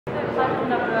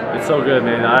It's so good,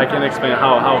 man. I can't explain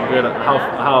how good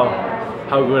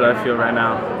I feel right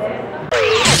now.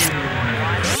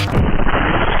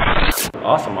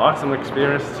 Awesome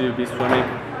experience to be swimming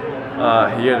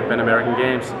here at the Pan American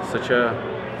Games. Such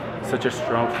a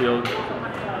strong field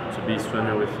to be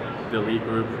swimming with the elite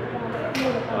group.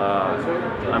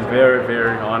 I'm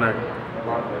very honored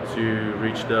to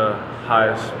reach the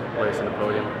highest place in the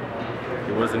podium.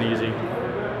 It wasn't easy.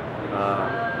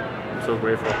 I'm so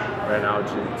grateful right now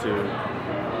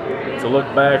to look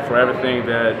back for everything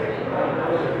that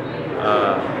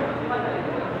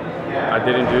I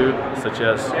didn't do, such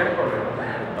as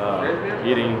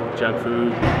eating junk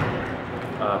food,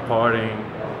 partying,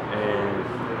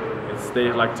 and it's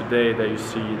days like today that you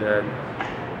see that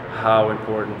how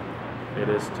important it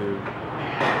is to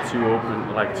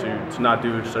open, like to not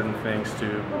do certain things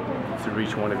to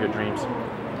reach one of your dreams.